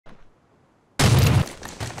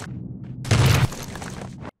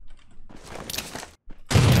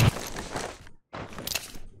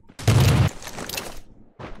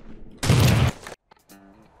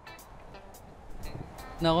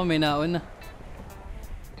Nako, may naon na.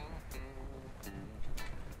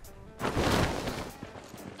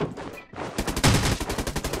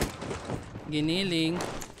 Giniling.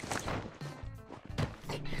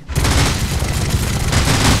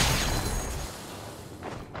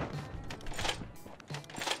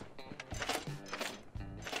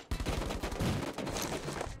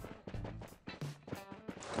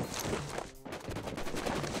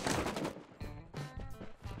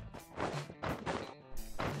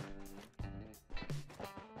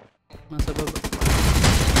 Nasa baba.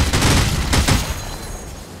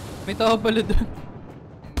 May tao pala doon.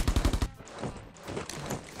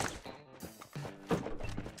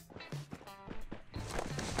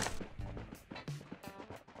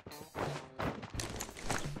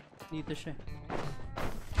 Dito siya.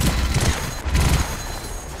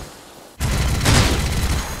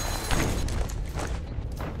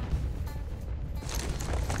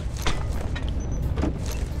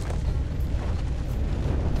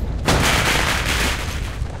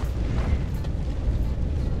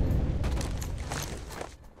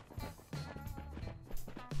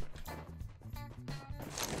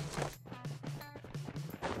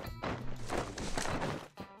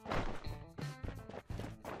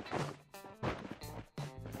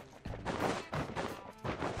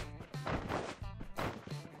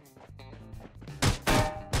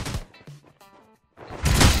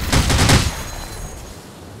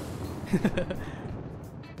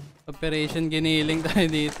 Operation giniling tayo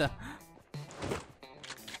dito.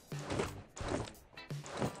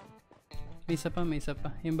 May isa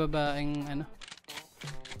pa. Yung babaeng ano.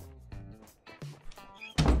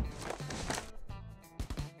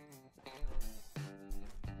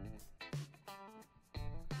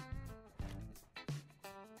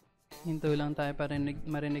 Hinto lang tayo para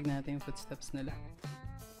marinig natin yung footsteps nila.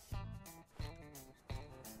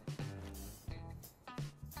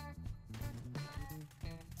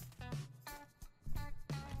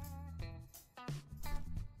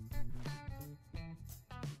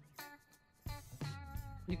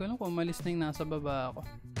 Hindi ko alam kung umalis na yung nasa baba ako.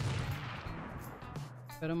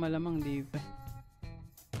 Pero malamang di pa.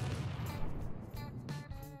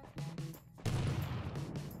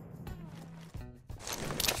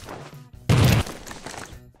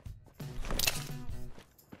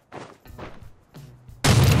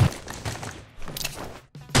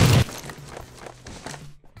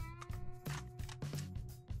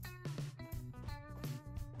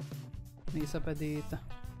 May isa pa dito.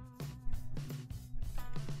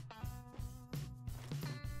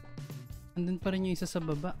 Andun pa rin yung isa sa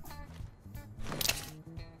baba.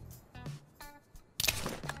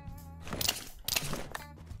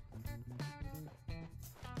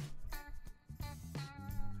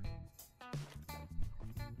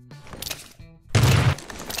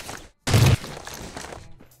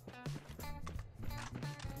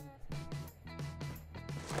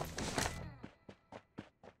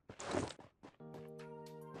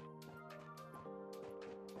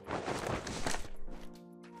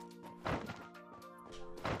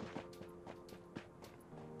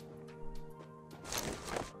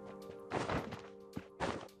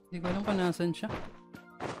 Hindi ko alam kung nasan siya.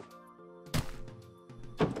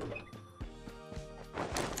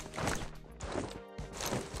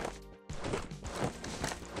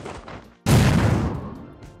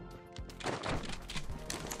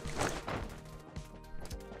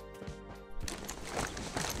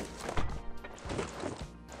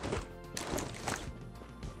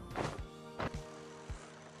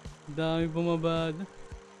 Dami bumaba doon.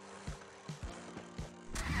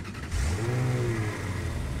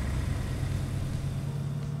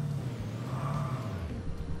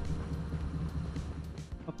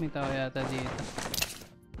 May tao yata dito.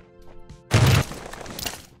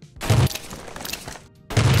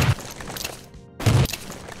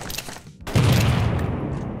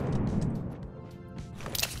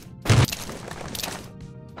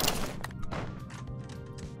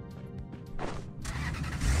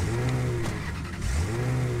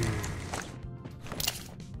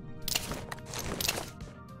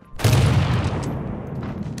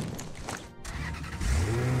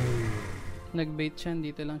 Nag-bait siya,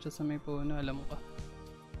 dito lang siya sa may puno, alam mo ka.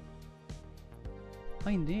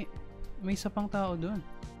 Ay hindi, may isa pang tao doon.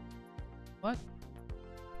 What?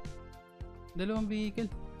 Dalawang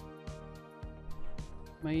vehicle.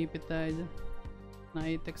 Maipit tayo dyan.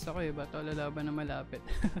 Na-text ako eh, ba't wala laban na malapit.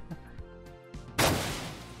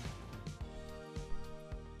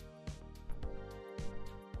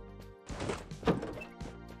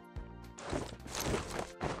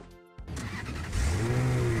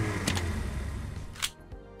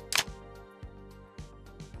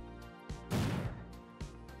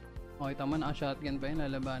 Okay, tama, naka-shotgun pa yun.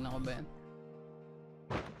 Lalabanan ko ba yan?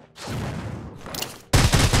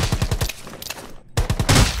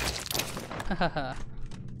 Hahaha.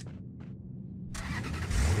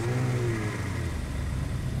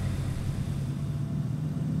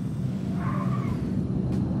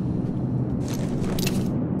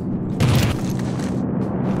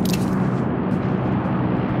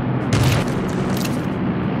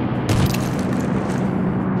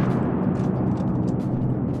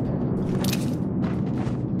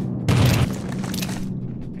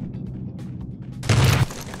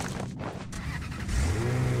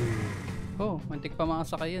 Oh, mantik pa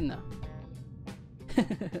makasakay yun ah.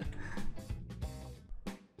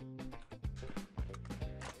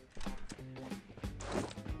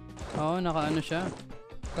 Oo, naka-ano siya.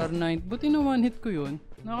 Car 9. Buti na one hit ko yun.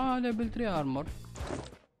 Naka level 3 armor.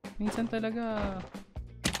 Minsan talaga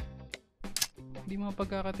hindi mo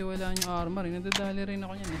pagkakatiwalaan yung armor. Nadadali rin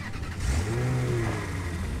ako yan eh.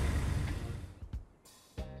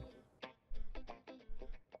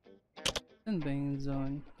 Saan ba yung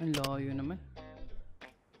zone? Ang layo naman.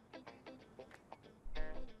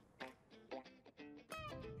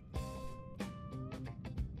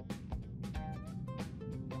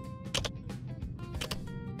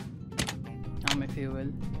 Ah, may fuel.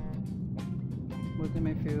 Buti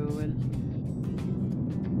may fuel.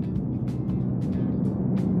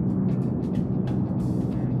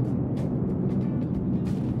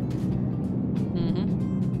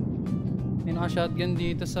 May naka-shotgun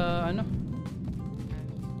dito sa ano?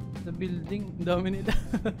 Sa building. Ang dami nila.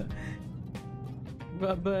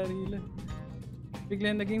 Babarilan.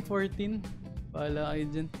 Bigla naging 14. Paala kayo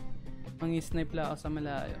dyan. Mangi-snipe lang ako sa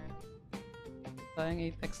malayo. Sayang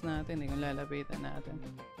 8x natin eh kung lalapitan natin.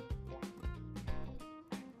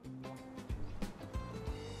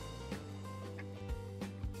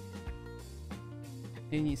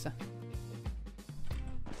 Ayun isa.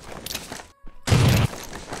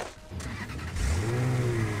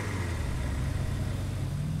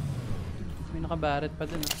 May naka-Barrett pa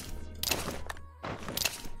dun ah.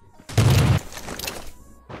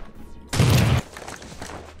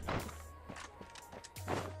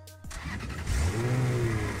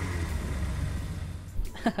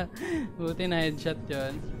 Buti na headshot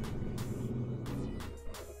yun.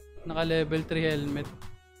 Naka level 3 helmet.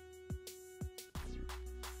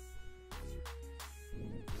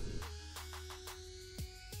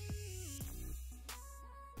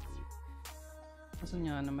 Saan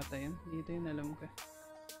niya namatay yun? Dito yun, alam ko.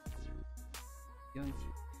 Yun.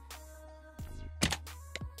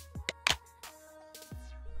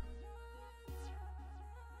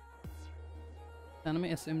 Sana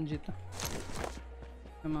may SMG to.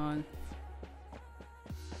 Come on.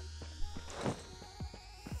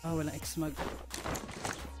 Ah, walang X-mag.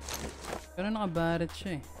 Pero naka-Barrett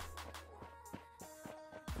siya eh.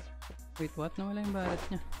 Wait, what? Nawala yung Barrett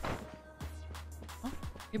niya. Oh,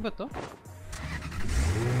 iba to?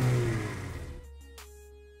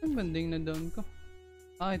 Ang banding na down ko.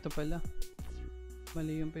 Ah, ito pala.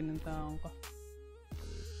 Mali yung pinuntahan ko.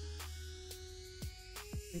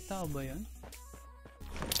 May tao ba yun?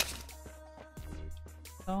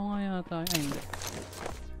 Tao nga yata. Ay, hindi.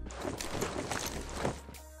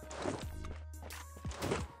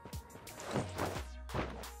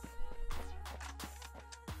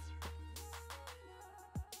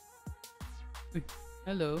 Uy,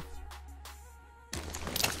 hello.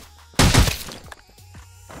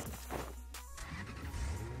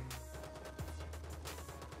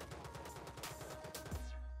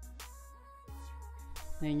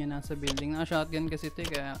 Ngayon yung nasa building. Naka-shotgun kasi ito eh,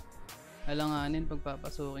 kaya alanganin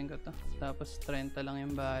pagpapasukin ko to. Tapos 30 lang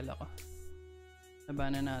yung bahala ko.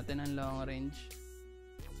 Labanan natin ang long range.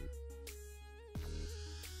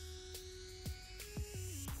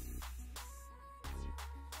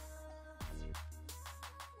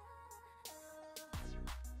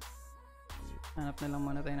 Hanap na lang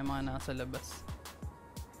muna tayo ng mga nasa labas.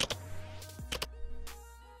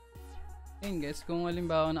 Ayun guys, kung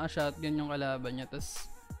halimbawa naka-shotgun yung kalaban nyo, tas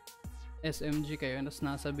SMG kayo, tas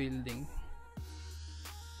nasa building,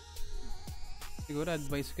 siguro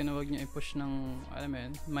advice ko na wag nyo i-push ng, alam mo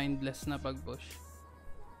yun, mindless na pag-push.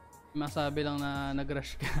 Masabi lang na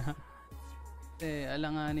nag-rush ka. Kasi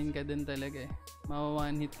alanganin ka din talaga eh. Mawa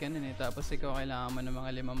one hit ka nun eh, tapos ikaw kailangan mo ng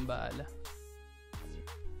mga 5 bala.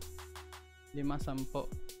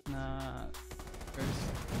 5-10 na curse.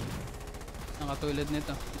 Ang katulad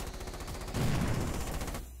nito.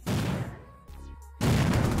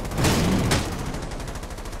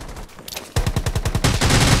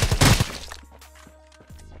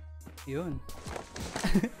 Yun.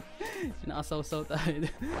 Nakasawsaw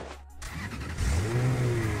tayo.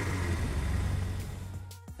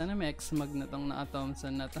 Sana may X-Mag na tong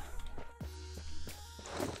naka-Thompson na to.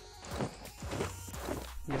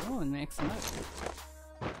 Yun, may X-Mag.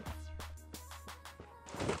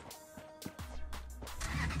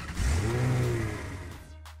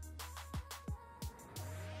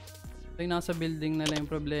 Ito yung nasa building na lang yung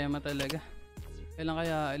problema talaga. Kailan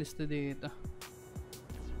kaya alis to dito?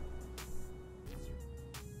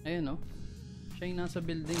 Ayun, oh. Siya yung nasa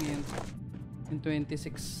building yun. Yung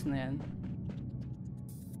 26 na yan.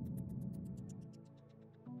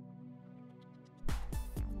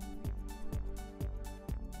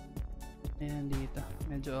 Ayan dito.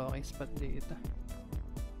 Medyo okay spot dito.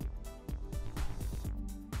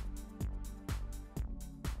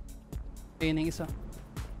 Ayun yung isa.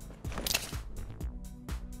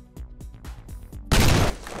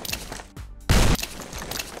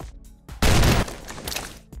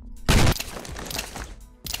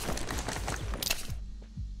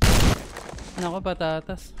 Nako,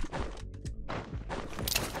 patatas.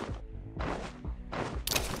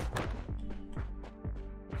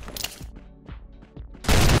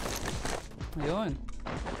 Ayun.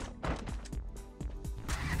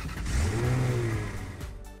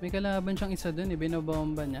 May kalaban siyang isa dun,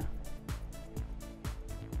 binobomba niya.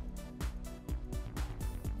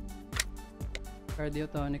 Cardio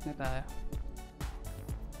tonic na tayo.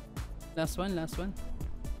 Last one, last one.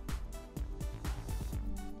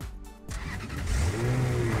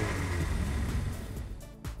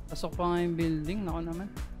 Pasok pa nga yung building, nako naman.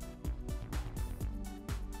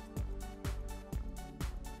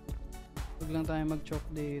 Huwag lang tayo mag-choke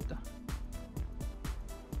dito.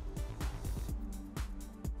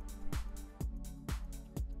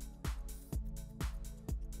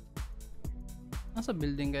 Nasa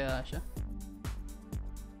building kaya siya?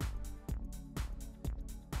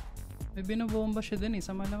 May binobomba siya din eh,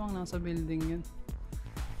 sa malamang nasa building yun.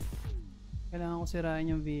 Kailangan ko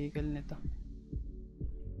sirain yung vehicle nito.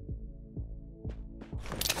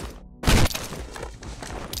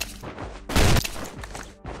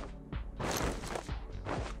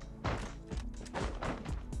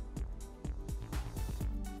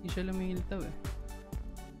 Hindi siya lumihiltaw eh.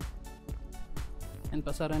 Yan,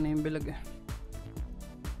 pasara na yung bilag eh.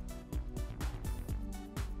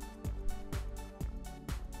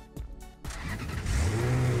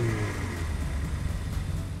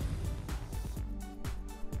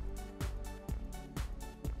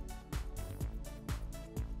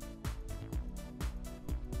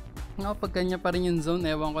 Nga, pag kanya pa rin yung zone,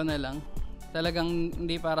 ewan ko na lang. Talagang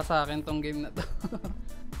hindi para sa akin tong game na to.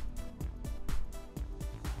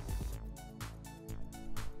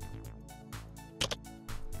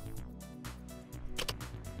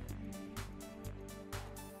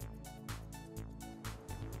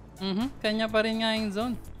 Kanya pa rin nga yung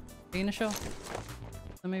zone. Ayun na siya.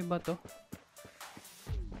 Sa may bato.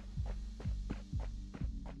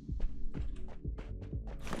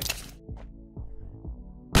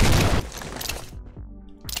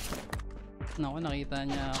 Naku, nakita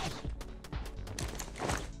niya ako.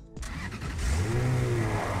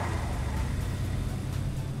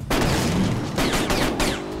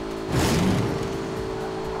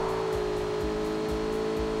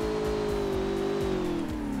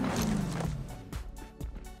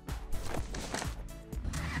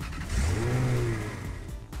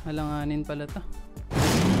 Alanganin pala to.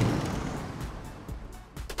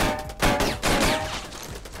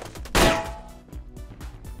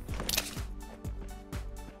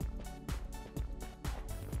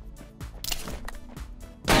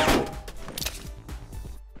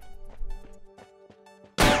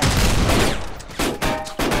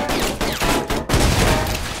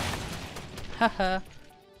 Haha.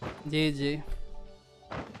 GG.